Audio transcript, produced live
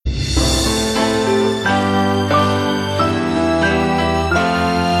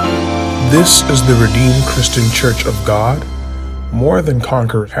This is the Redeemed Christian Church of God, more than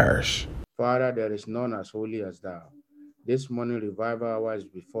Conqueror Parish. Father, there is none as holy as thou. This morning, revival hour is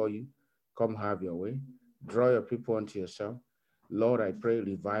before you. Come have your way. Draw your people unto yourself. Lord, I pray,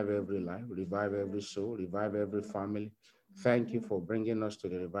 revive every life, revive every soul, revive every family. Thank you for bringing us to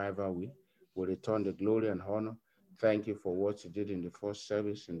the revival week. We return the glory and honor. Thank you for what you did in the first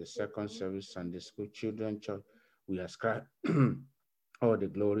service, in the second service, and the school children church. We ascribe all the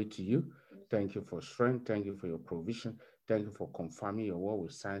glory to you. Thank you for strength. Thank you for your provision. Thank you for confirming your word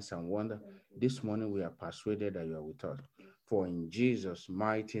with signs and wonder. This morning we are persuaded that you are with us. For in Jesus'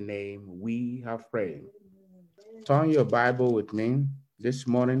 mighty name we have prayed. Turn your Bible with me. This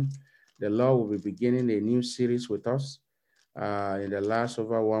morning, the Lord will be beginning a new series with us. In the last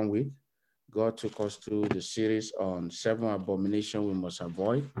over 1 week, God took us through the series on 7 abominations we must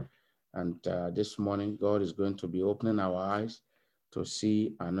avoid. And this morning, God is going to be opening our eyes to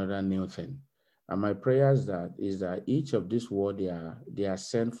see another new thing. And my prayer is that each of these words, they are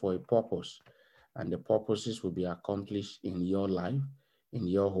sent for a purpose, and the purposes will be accomplished in your life, in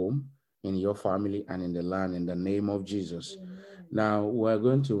your home, in your family, and in the land, in the name of Jesus. Amen. Now, we're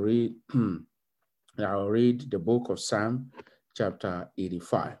going to read, I'll read the book of Psalm, chapter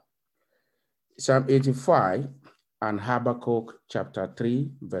 85. Psalm 85 and Habakkuk, chapter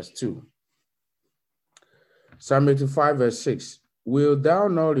 3, verse 2. Psalm 85, verse 6. Will thou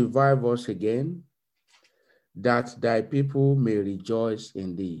not revive us again, that thy people may rejoice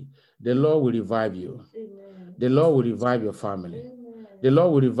in thee? The Lord will revive you. Amen. The Lord will revive your family. Amen. The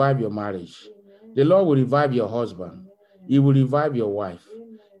Lord will revive your marriage. Amen. The Lord will revive your husband. Amen. He will revive your wife.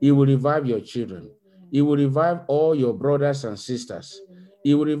 Amen. He will revive your children. Amen. He will revive all your brothers and sisters. Amen.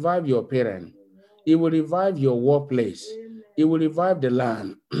 He will revive your parents. He will revive your workplace. Amen. He will revive the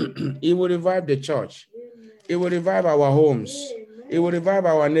land. He will revive the church. It will revive our homes. Amen. It will revive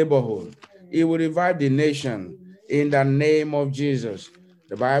our neighborhood. Amen. It will revive the nation. Amen. In the name of Jesus. Amen.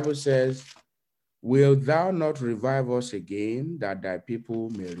 The Bible says, will thou not revive us again, that thy people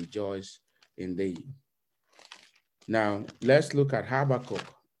may rejoice in thee? Now, let's look at Habakkuk.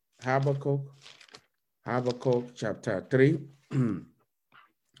 Habakkuk chapter 3,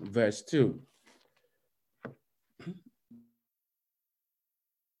 verse 2.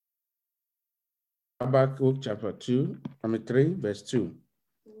 Habakkuk chapter 3, verse 2.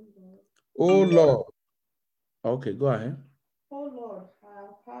 Oh Lord. Okay, go ahead. Oh Lord, I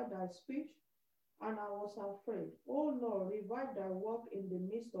have heard thy speech, and I was afraid. Oh Lord, revive thy work in the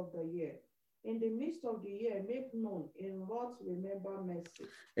midst of the year. In the midst of the year, make known in wrath, remember mercy.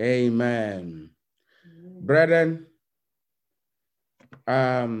 Amen. Brethren,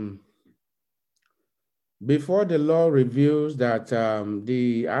 before the Lord reveals that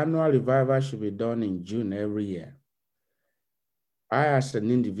the annual revival should be done in June every year, I, as an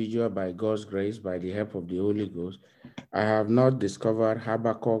individual, by God's grace, by the help of the Holy Ghost, I have not discovered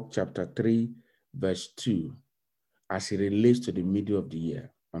Habakkuk chapter 3, verse 2, as it relates to the middle of the year.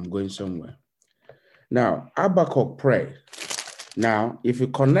 I'm going somewhere. Now, Habakkuk prayed. Now, if you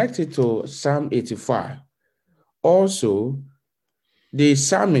connect it to Psalm 85, also, the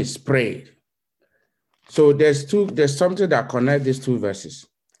psalmist prayed. So there's something that connects these two verses.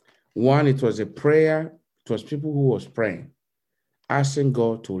 One, it was a prayer. It was people who was praying, asking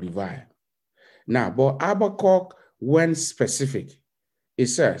God to revive. Now, but Habakkuk went specific. It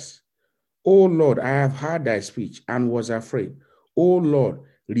says, O Lord, I have heard thy speech and was afraid. O Lord,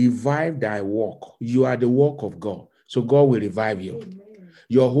 revive thy work. You are the work of God. So God will revive you. Amen.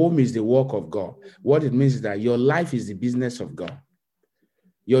 Your home is the work of God. What it means is that your life is the business of God.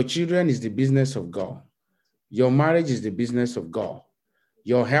 Your children is the business of God. Your marriage is the business of God.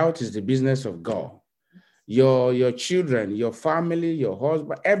 Your health is the business of God. Your children, your family, your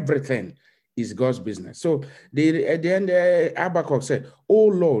husband, everything is God's business. So at the end, Habakkuk said, "Oh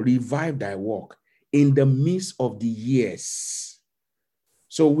Lord, revive thy work in the midst of the years."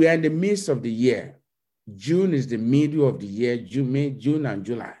 So we are in the midst of the year. June is the middle of the year. June and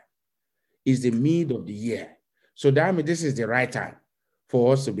July is the middle of the year. So that means this is the right time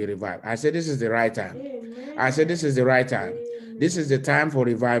for us to be revived. I said this is the right time. Amen. I said this is the right time. Amen. This is the time for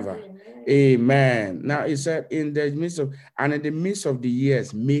revival. Amen. Amen. Now it said in the midst of the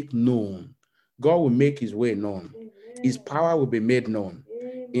years, make known. God will make his way known. Amen. His power will be made known.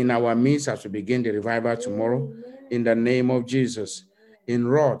 Amen. In our midst as we begin the revival tomorrow. Amen. In the name of Jesus. In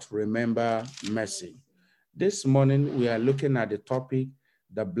wrath, remember mercy. This morning we are looking at the topic,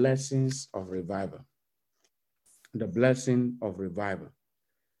 the blessings of revival. The blessing of revival.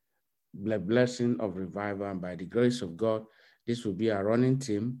 The blessing of revival, and by the grace of God, this will be our running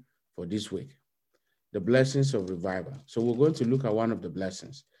theme for this week. The blessings of revival. So we're going to look at one of the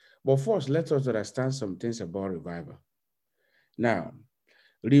blessings. But first, let us understand some things about revival. Now,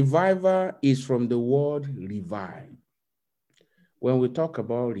 revival is from the word revive. When we talk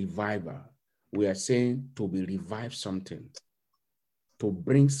about revival, we are saying to be revive something, to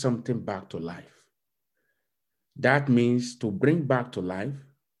bring something back to life. That means to bring back to life,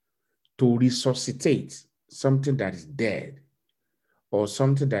 to resuscitate something that is dead or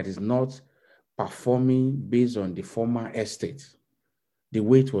something that is not performing based on the former estate, the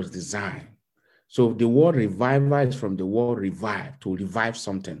way it was designed. So the word revival is from the word revive, to revive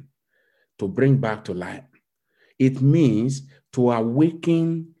something, to bring back to life. It means to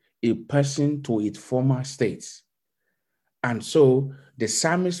awaken a person to its former states. And so the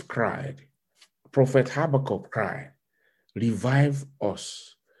psalmist cried, Prophet Habakkuk cried, revive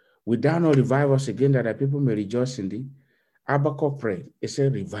us. Wilt thou not revive us again, that our people may rejoice in thee? Habakkuk prayed. He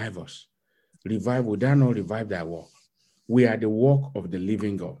said, revive us. Revive, wilt thou not revive thy work? We are the work of the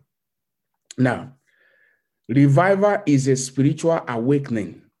living God. Now, revival is a spiritual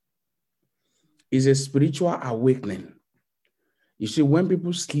awakening. It's a spiritual awakening. You see, when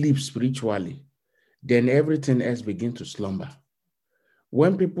people sleep spiritually, then everything else begins to slumber.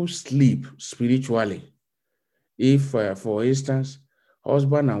 When people sleep spiritually, if, for instance,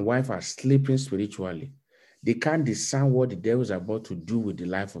 husband and wife are sleeping spiritually, they can't discern what the devil is about to do with the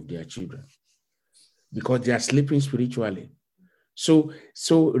life of their children because they are sleeping spiritually. So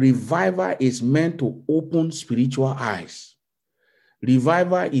revival is meant to open spiritual eyes.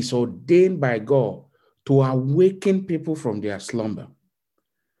 Revival is ordained by God to awaken people from their slumber.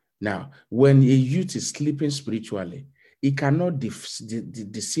 Now, when a youth is sleeping spiritually, he cannot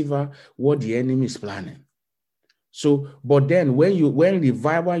deceive what the enemy is planning. So, but then when you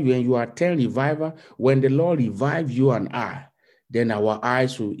attend revival, when the Lord revive you and I, then our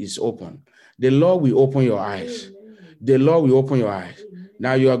eyes is open. The Lord will open your eyes. The Lord will open your eyes.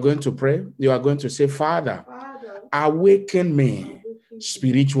 Now you are going to pray. You are going to say, Father, awaken me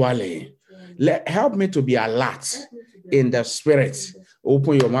spiritually. Help me to be alert in the spirit.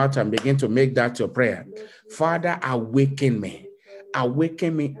 Open your mouth and begin to make that your prayer. Father, awaken me.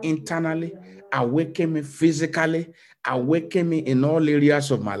 Awaken me internally. Awaken me physically. Awaken me in all areas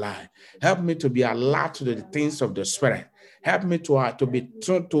of my life. Help me to be alert to the things of the spirit. Help me to be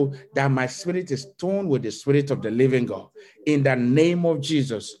tuned to that my spirit is tuned with the spirit of the living God. In the name of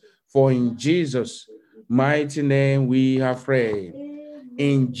Jesus. For in Jesus' mighty name we have prayed.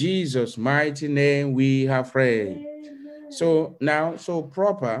 In Jesus' mighty name we have prayed. So now,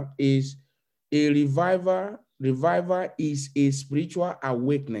 proper is a revival. Revival is a spiritual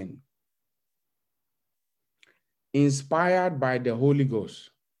awakening inspired by the Holy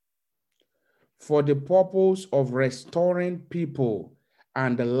Ghost for the purpose of restoring people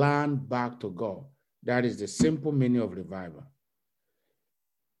and the land back to God. That is the simple meaning of revival.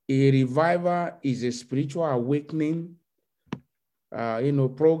 A revival is a spiritual awakening,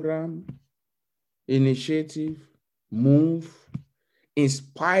 program, initiative, move,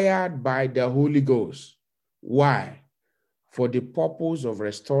 inspired by the Holy Ghost. Why? For the purpose of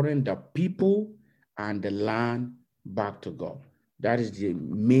restoring the people and the land back to God. That is the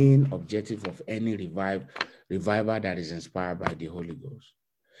main objective of any revival that is inspired by the Holy Ghost.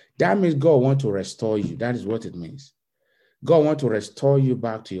 That means God wants to restore you. That is what it means. God wants to restore you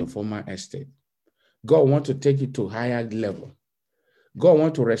back to your former estate. God wants to take you to a higher level. God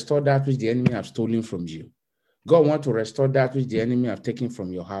wants to restore that which the enemy has stolen from you. God wants to restore that which the enemy has taken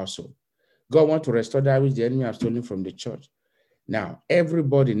from your household. God wants to restore that which the enemy has stolen from the church. Now,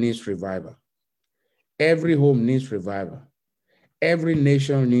 everybody needs revival. Every home needs revival. Every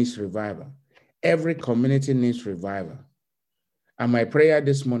nation needs revival. Every community needs revival. And my prayer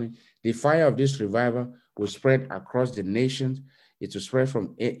this morning, the fire of this revival will spread across the nations. It will spread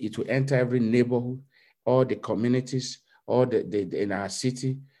it will enter every neighborhood, all the communities, all the in our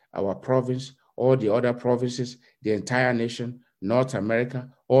city, our province, all the other provinces, the entire nation, North America,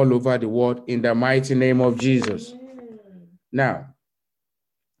 all over the world, in the mighty name of Jesus. Now,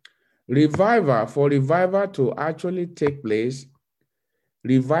 for revival to actually take place,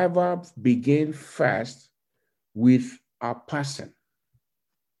 revival begins first with a person.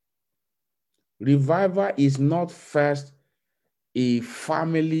 Revival is not first a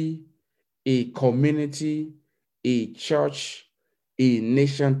family, a community, a church, a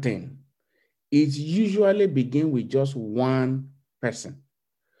nation thing. It usually begins with just one person.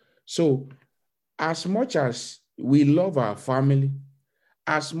 So as much as we love our family,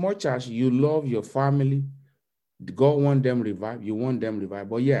 as much as you love your family, God wants them revived, you want them revived.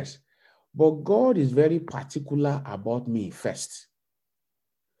 But yes, but God is very particular about me first.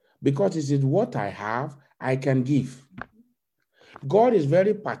 Because it is what I have, I can give. God is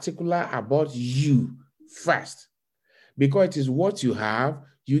very particular about you first, because it is what you have,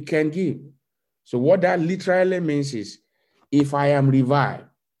 you can give. So what that literally means is, if I am revived,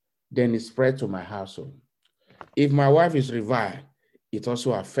 then it spread to my household. If my wife is revived, it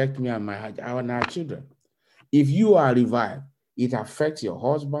also affects me and our children. If you are revived, it affects your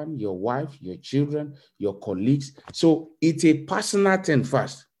husband, your wife, your children, your colleagues. So it's a personal thing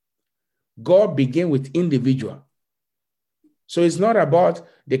first. God began with individual. So it's not about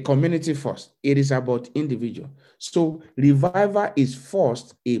the community first. It is about individual. So revival is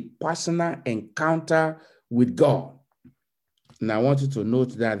first a personal encounter with God. And I want you to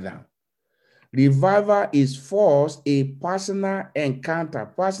note that down. Revival is first a personal encounter,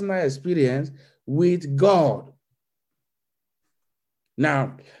 personal experience with God.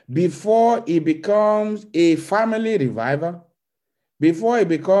 Now, before it becomes a family revival, before it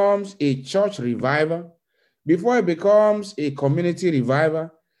becomes a church revival, before it becomes a community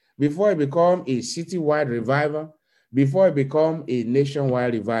revival, before it becomes a citywide revival, before it becomes a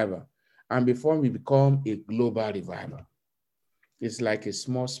nationwide revival, and before we become a global revival, it's like a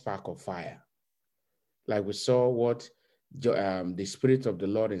small spark of fire. Like we saw what the Spirit of the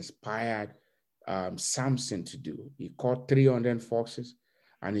Lord inspired Samson to do. He caught 300 foxes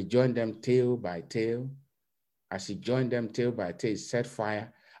and he joined them tail by tail. As he joined them tail by tail, he set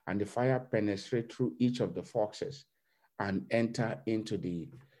fire, and the fire penetrated through each of the foxes and entered into the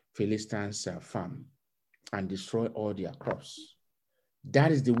Philistines' farm and destroyed all their crops.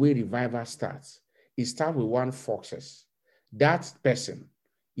 That is the way revival starts. It starts with one foxes. That person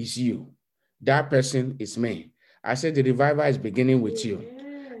is you. That person is me. I said the revival is beginning with you.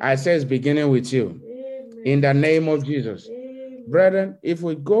 I said it's beginning with you. In the name of Jesus. Brethren, if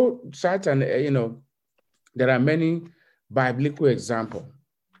we go start and, there are many biblical examples.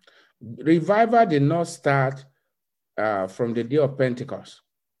 Revival did not start from the day of Pentecost.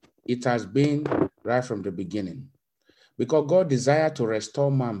 It has been right from the beginning, because God desired to restore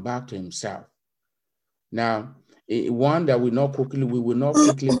man back to himself. Now, one that we will not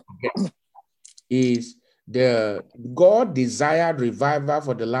quickly forget is the God desired revival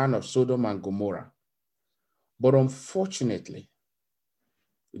for the land of Sodom and Gomorrah. But unfortunately,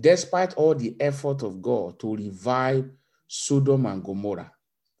 despite all the effort of God to revive Sodom and Gomorrah,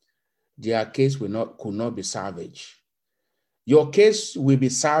 their case could not be salvaged. Your case will be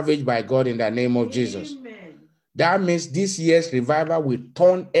salvaged by God in the name of Jesus. Amen. That means this year's revival will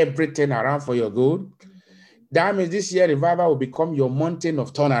turn everything around for your good. That means this year's revival will become your mountain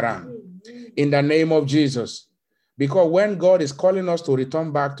of turnaround in the name of Jesus. Because when God is calling us to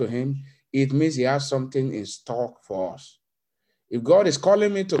return back to him, it means he has something in stock for us. If God is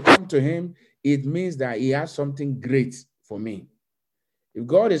calling me to come to him, it means that he has something great for me. If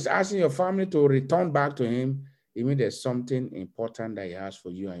God is asking your family to return back to him, it means there's something important that he has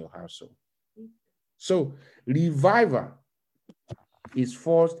for you and your household. So revival is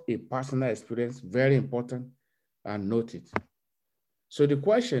first a personal experience, very important, and note it. So the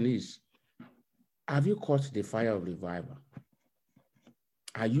question is, have you caught the fire of revival?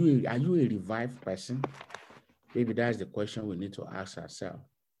 Are you a revived person? Maybe that's the question we need to ask ourselves.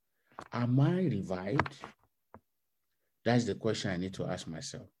 Am I revived? That's the question I need to ask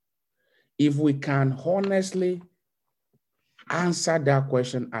myself. If we can honestly answer that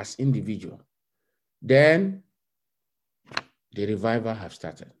question as individual, then the revival has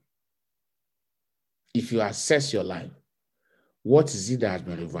started. If you assess your life, what is it that has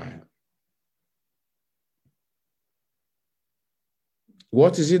been revived?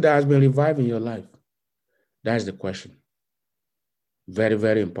 What is it that has been revived in your life? That's the question. Very,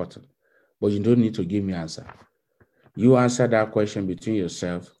 very important. But you don't need to give me an answer. You answer that question between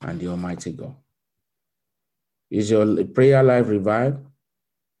yourself and the Almighty God. Is your prayer life revived?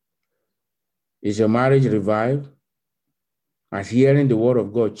 Is your marriage revived? Has hearing the word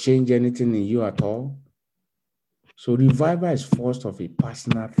of God changed anything in you at all? So revival is first of a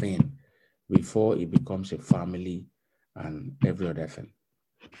personal thing before it becomes a family and every other thing.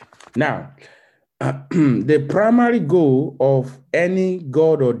 Now, the primary goal of any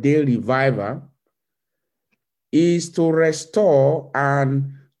God-ordained revival is to restore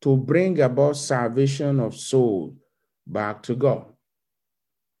and to bring about salvation of soul back to God.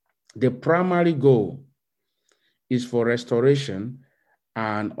 The primary goal is for restoration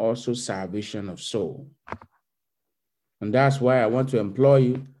and also salvation of soul. And that's why I want to implore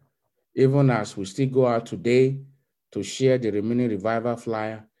you, even as we still go out today, to share the remaining revival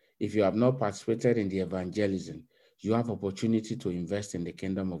flyer. If you have not participated in the evangelism, you have opportunity to invest in the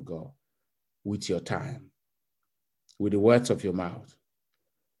kingdom of God with your time, with the words of your mouth,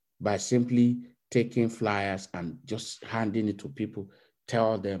 by simply taking flyers and just handing it to people.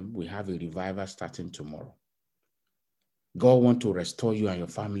 Tell them we have a revival starting tomorrow. God wants to restore you and your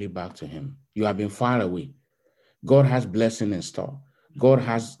family back to him. You have been far away. God has blessing in store. God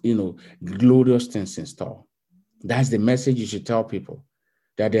has, glorious things in store. That's the message you should tell people,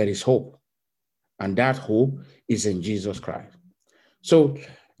 that there is hope. And that hope is in Jesus Christ. So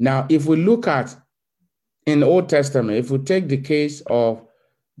now, if we look at in the Old Testament, if we take the case of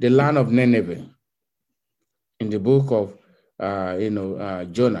the land of Nineveh in the book of,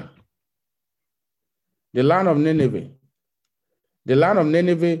 Jonah, the land of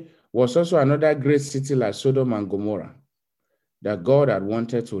Nineveh was also another great city like Sodom and Gomorrah that God had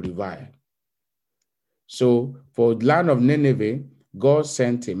wanted to revive. So for the land of Nineveh, God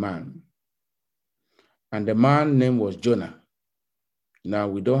sent a man, and the man's name was Jonah. Now,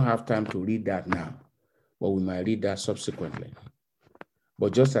 we don't have time to read that now, but we might read that subsequently.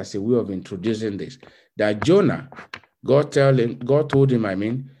 But just as a way of introducing this, that Jonah, God told him,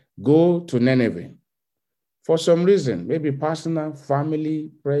 go to Nineveh. For some reason, maybe personal,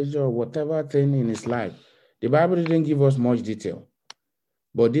 family, pressure, whatever thing in his life. The Bible didn't give us much detail.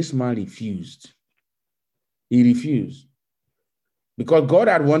 But this man refused. He refused. Because God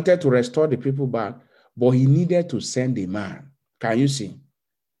had wanted to restore the people back, but he needed to send a man. Can you see?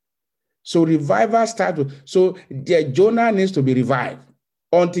 So revival started. So Jonah needs to be revived.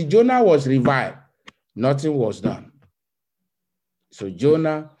 Until Jonah was revived, nothing was done. So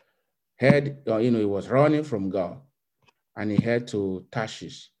Jonah he was running from God, and he headed to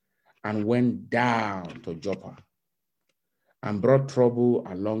Tarshish and went down to Joppa and brought trouble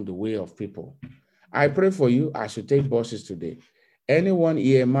along the way of people. I pray for you as you take buses today. Anyone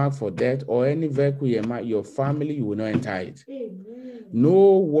earmarked for death or any vehicle earmarked, your family, you will not enter it. Amen. No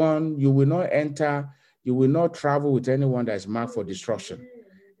one, you will not enter, you will not travel with anyone that is marked for destruction.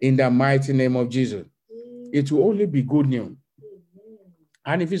 In the mighty name of Jesus. It will only be good news.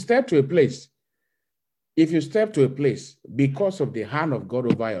 And if you step to a place, because of the hand of God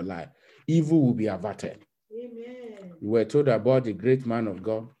over your life, evil will be averted. Amen. We were told about the great man of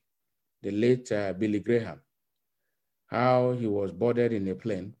God, the late Billy Graham, how he was boarded in a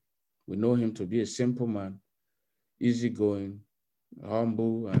plane. We know him to be a simple man, easygoing,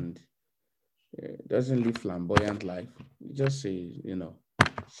 humble, and doesn't live flamboyant life. Just a,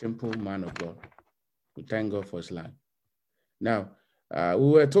 simple man of God. We thank God for his life. Now, we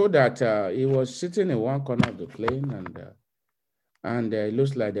were told that he was sitting in one corner of the plane, and it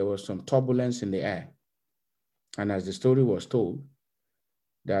looks like there was some turbulence in the air. And as the story was told,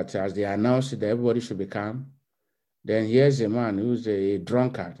 that as they announced that everybody should be calm, then here's a man who's a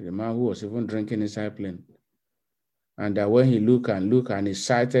drunkard, a man who was even drinking inside plane. And when he looked and he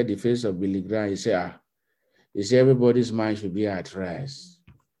sighted the face of Billy Graham, he said, everybody's mind should be at rest.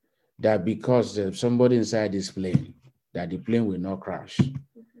 That because there's somebody inside this plane, that the plane will not crash.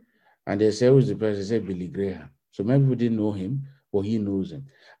 And they said, who's the person? They said, Billy Graham. So many people didn't know him, but he knows him.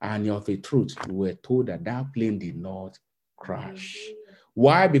 And of a truth, we were told that plane did not crash.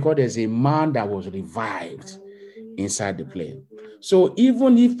 Why? Because there's a man that was revived inside the plane. So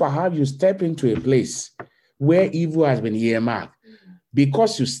even if perhaps you step into a place where evil has been earmarked,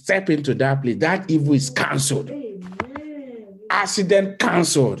 because you step into that place, that evil is cancelled. Amen. Accident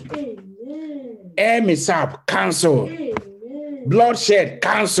cancelled. Amen. Air mishap cancelled. Amen. Bloodshed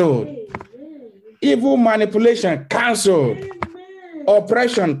cancelled. Amen. Evil manipulation cancelled. Amen.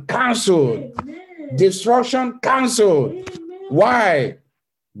 Oppression cancelled. Amen. Destruction cancelled. Amen. Why?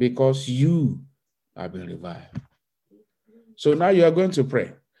 Because you have been revived. So now you are going to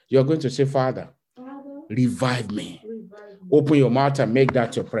pray. You are going to say, Father, revive me. Open your mouth and make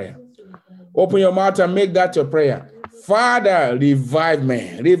that your prayer. Open your mouth and make that your prayer. Father, revive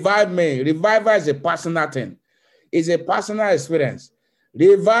me. Revive me. Revival is a personal thing. It's a personal experience.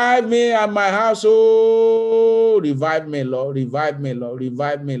 Revive me and my household. Revive me, Lord. Revive me, Lord.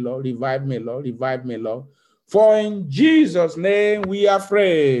 Revive me, Lord. Revive me, Lord. Revive me, Lord. For in Jesus' name we are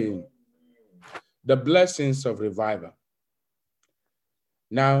praying. The blessings of revival.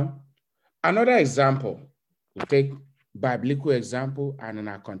 Now, another example, we take biblical example and in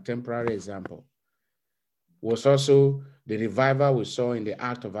our contemporary example, was also the revival we saw in the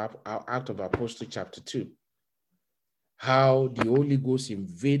Act of Apostles chapter 2. How the Holy Ghost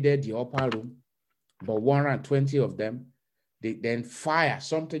invaded the upper room, but 120 of them, then fire,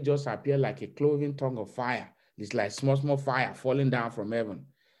 something just appeared like a cloven tongue of fire. It's like small fire falling down from heaven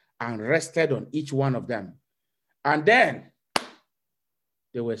and rested on each one of them. And then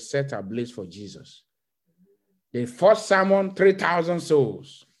they were set ablaze for Jesus. The first sermon, 3,000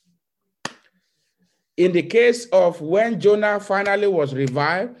 souls. In the case of when Jonah finally was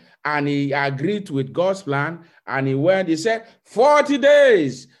revived and he agreed with God's plan and he went, he said, 40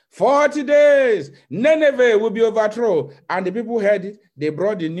 days, Nineveh will be overthrown. And the people heard it. They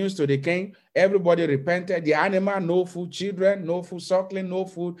brought the news to the king. Everybody repented. The animal, no food. Children, no food. Suckling, no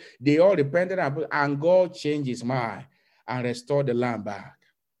food. They all repented and God changed his mind and restored the land back.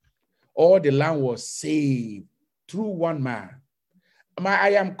 All the land was saved through one man.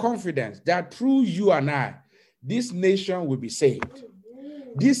 I am confident that through you and I, this nation will be saved.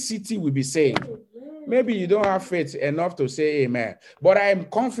 This city will be saved. Maybe you don't have faith enough to say amen, but I am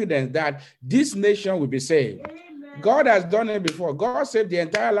confident that this nation will be saved. God has done it before. God saved the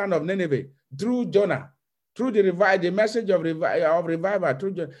entire land of Nineveh through Jonah, through the message of revival.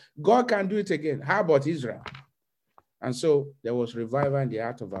 Through Jonah. God can do it again. How about Israel? And so there was revival in the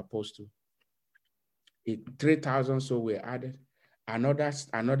heart of apostles. 3,000 so were added. Another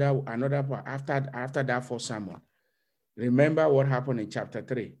after that for Samuel. Remember what happened in chapter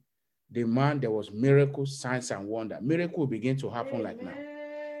 3. The man, there was miracles, signs, and wonder. Miracle will begin to happen like now.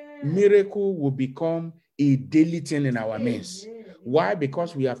 Miracle will become a daily thing in our midst. Why?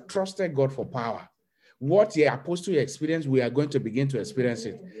 Because we have trusted God for power. What the apostle experienced, we are going to begin to experience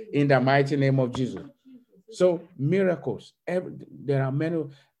it in the mighty name of Jesus. So miracles, there are many.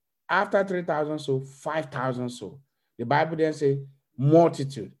 After 3,000 so, 5,000 so. The Bible then says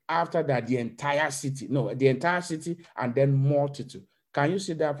multitude. After that, the entire city and then multitude. Can you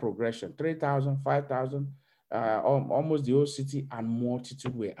see that progression? 3,000, 5,000, almost the whole city and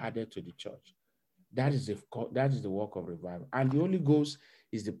multitude were added to the church. That is the work of revival. And the Holy Ghost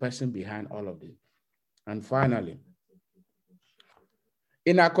is the person behind all of this. And finally,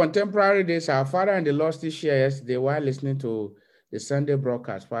 in our contemporary days, our father and the Lord still share yesterday while listening to the Sunday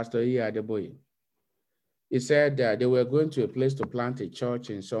broadcast, Pastor E. Adeboye. He said they were going to a place to plant a church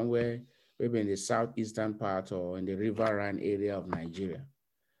in somewhere, maybe in the southeastern part or in the River Rhine area of Nigeria.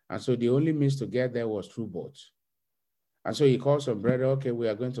 And so the only means to get there was through boats. And so he called some brother, okay, we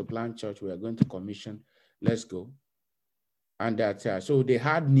are going to plant church. We are going to commission. Let's go. And that so they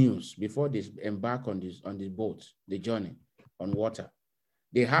had news before they embark on this boat, the journey on water.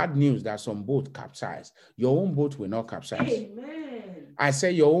 They had news that some boat capsized. Your own boat will not capsize. Amen. I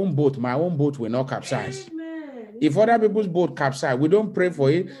say your own boat, my own boat will not capsize. Amen. If other people's boat capsize, we don't pray for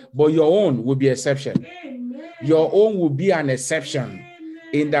it, but your own will be exception. Amen. Your own will be an exception. Amen.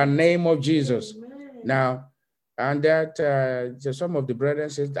 In the name of Jesus. Amen. Now, and that some of the brethren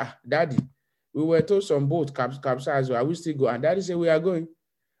said, Daddy, we were told some boat capsize, so I will still go. And Daddy said, we are going.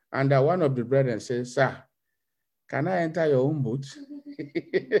 And one of the brethren says, sir, can I enter your own boat?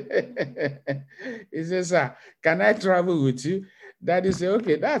 He says, sir, can I travel with you? Daddy said,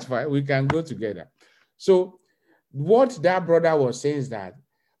 okay, that's fine. We can go together. So what that brother was saying is that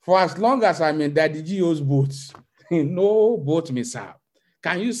for as long as I'm in Daddy Gio's boats, no boat mishap.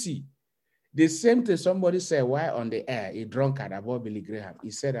 Can you see? The same thing somebody said while on the air, a drunkard about Billy Graham.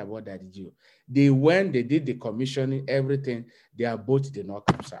 He said about Daddy Gio. They did the commissioning, everything, their boat did not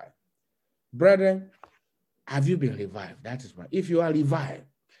capsize. Brethren, have you been revived? That is why. If you are revived,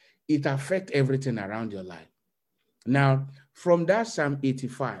 it affects everything around your life. Now, from that Psalm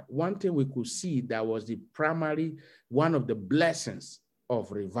 85, one thing we could see that was the primary, one of the blessings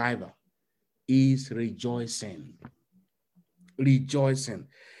of revival is rejoicing. Rejoicing.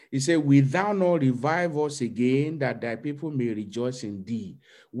 He said, wilt thou not revive us again, that thy people may rejoice in thee?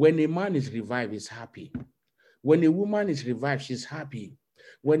 When a man is revived, he's happy. When a woman is revived, she's happy.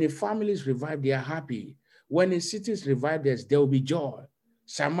 When a family is revived, they are happy. When a city is revived, there will be joy.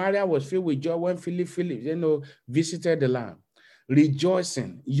 Samaria was filled with joy when Philip, visited the land.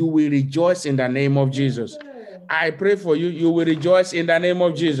 Rejoicing. You will rejoice in the name of Jesus. I pray for you. You will rejoice in the name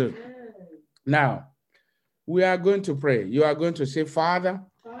of Jesus. Now, we are going to pray. You are going to say, Father,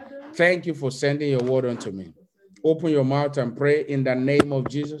 thank you for sending your word unto me. Open your mouth and pray in the name of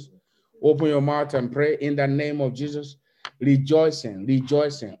Jesus. Open your mouth and pray in the name of Jesus. Rejoicing,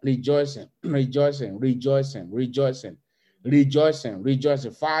 rejoicing, rejoicing, rejoicing, rejoicing, rejoicing, rejoicing,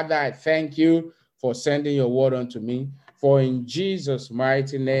 rejoicing. Father, I thank you for sending your word unto me. For in Jesus'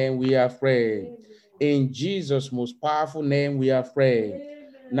 mighty name we are praying. In Jesus' most powerful name we are praying.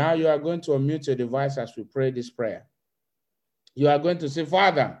 Now you are going to unmute your device as we pray this prayer. You are going to say,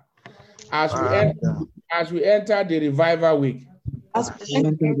 Father, as we enter the revival week,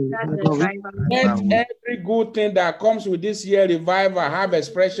 Let every good thing that comes with this year revival have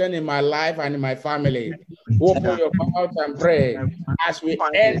expression in my life and in my family. Open your mouth and pray. As we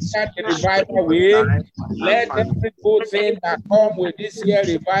enter the revival wave, let every good thing that come with this year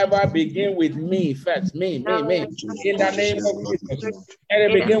revival begin with me first. Me. In the name of Jesus. Let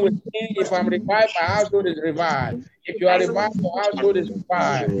it begin with me. If I'm revived, my household is revived. If you are revived, your household is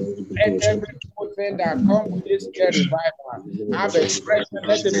revived. Let every good thing that comes with this year revival have expression.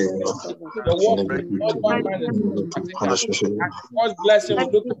 Let it be the work of the husband man is and God's blessing we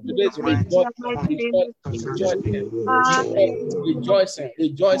look at today is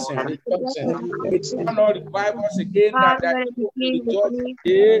rejoicing. We cannot revive us again that people will rejoice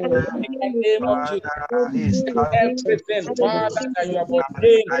again in the name of Jesus. Everything, Father, that you have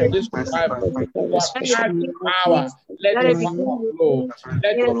ordained for this revival, you have carried power. Let your power flow.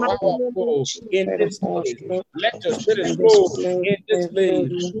 Let your power flow in this place. Let your spirit flow in this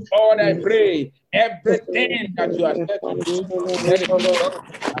place. Lord, I pray everything that you are set to do, let it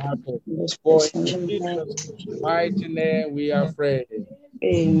happen. For in Jesus' mighty name we are praying.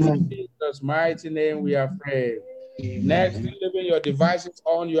 In Jesus' mighty name we are praying. Next, leaving your devices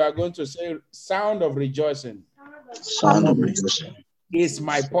on, you are going to say, sound of rejoicing. Sound of rejoicing is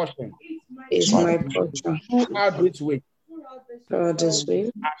my portion. Is my portion. Out this week. Throughout this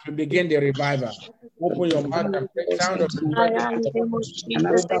week. As we begin the revival. Open your mouth and pray. Sound of rejoicing.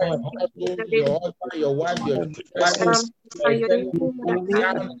 Your husband, your wife, your children. Sound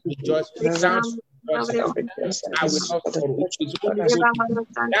of rejoicing. Sound of rejoicing. I will not sorrow. It's only good.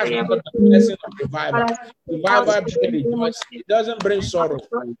 That's one of the blessings of revival. Revival brings rejoicing. It doesn't bring sorrow.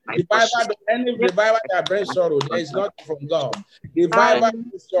 Revival, any revival that brings sorrow, there is not from God. Revival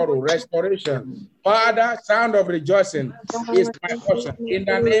brings sorrow, restoration. Father, sound of rejoicing is my portion. In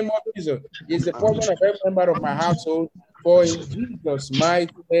the name of Jesus, is the portion of every member of my household. For in Jesus'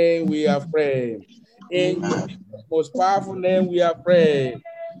 mighty name we are praying. In Jesus' most powerful name we are praying.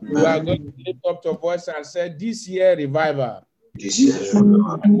 You are going to lift up your voice and say, this year revival.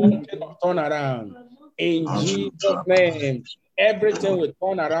 Turn around. In Jesus' name, everything will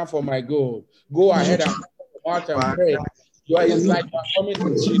turn around for my good. Go ahead and pray. It's like you are coming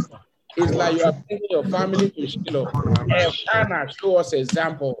to Shiloh. It's like you are bringing your family to Shiloh. Elkanah show us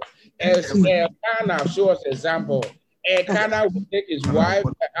example. Elkanah show us example. Elkanah will take his wife,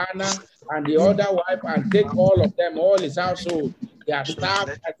 Anna, and the other wife, and take all of them, all his household. Their staff,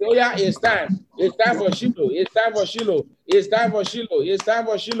 and say, oh yeah, it's time. It's time for Shiloh. It's time for Shiloh. It's time for Shiloh. It's time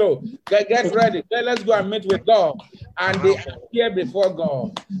for Shiloh. Get ready. Let's go and meet with God. And they appear before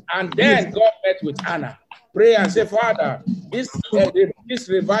God. And then God met with Anna. Pray and say, Father, this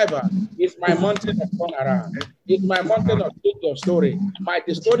revival is my mountain of turnaround. It's my mountain of change of story.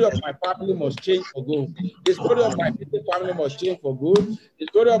 The story of my family must change for good. The story of my family must change for good. The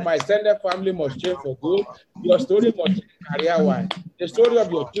story of my extended family must change for good. Your story must change career-wise. The story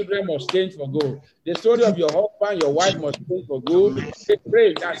of your children must change for good. The story of your husband, your wife must change for good. They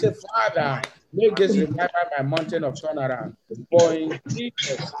pray and say, Father, make this revival my mountain of turnaround. For in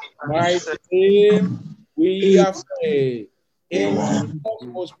Jesus' mighty name, we are praying. In Jesus'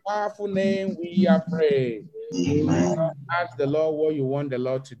 most powerful name, we are praying. Ask the Lord what you want the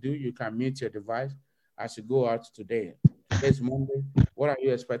Lord to do. You can mute your device as you go out today. Today's Monday. What are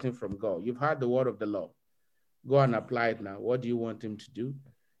you expecting from God? You've heard the word of the Lord. Go and apply it now. What do you want him to do?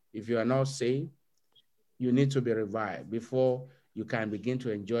 If you are not saved, you need to be revived before you can begin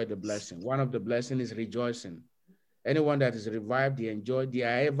to enjoy the blessing. One of the blessings is rejoicing. Anyone that is revived, they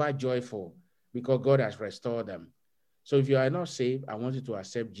are ever joyful because God has restored them. So if you are not saved, I want you to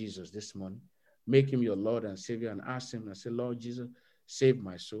accept Jesus this morning. Make him your Lord and Savior and ask him and say, Lord Jesus, save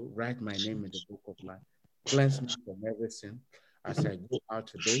my soul. Write my name in the book of life. Cleanse me from every sin. As I go out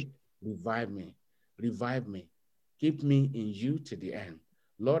today, revive me. Revive me. Keep me in you to the end.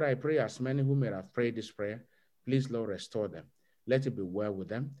 Lord, I pray as many who may have prayed this prayer, please, Lord, restore them. Let it be well with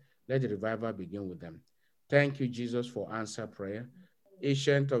them. Let the revival begin with them. Thank you, Jesus, for answered prayer.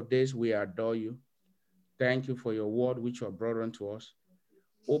 Ancient of days, we adore you. Thank you for your word which you have brought unto us,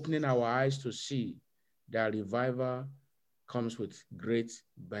 opening our eyes to see that revival comes with great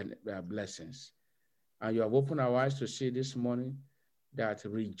blessings. And you have opened our eyes to see this morning that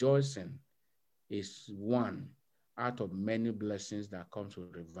rejoicing is one out of many blessings that comes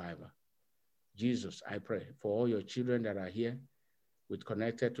with revival. Jesus, I pray for all your children that are here, with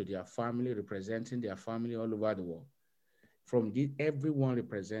connected to their family, representing their family all over the world. From everyone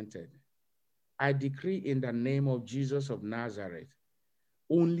represented, I decree in the name of Jesus of Nazareth,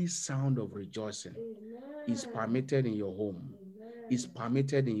 only sound of rejoicing is permitted in your home, is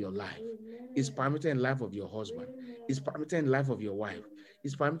permitted in your life, is permitted in the life of your husband, It's permitted in the life of your wife.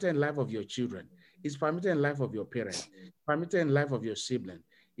 It's permitted in the life of your children. It's permitted in the life of your parents. It's permitted in the life of your sibling.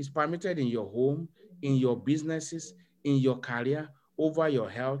 It's permitted in your home, in your businesses, in your career, over your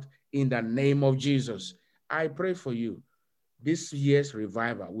health, in the name of Jesus. I pray for you. This year's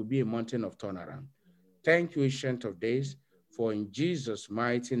revival will be a mountain of turnaround. Thank you, Ancient of Days, for in Jesus'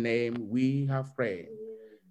 mighty name we have prayed.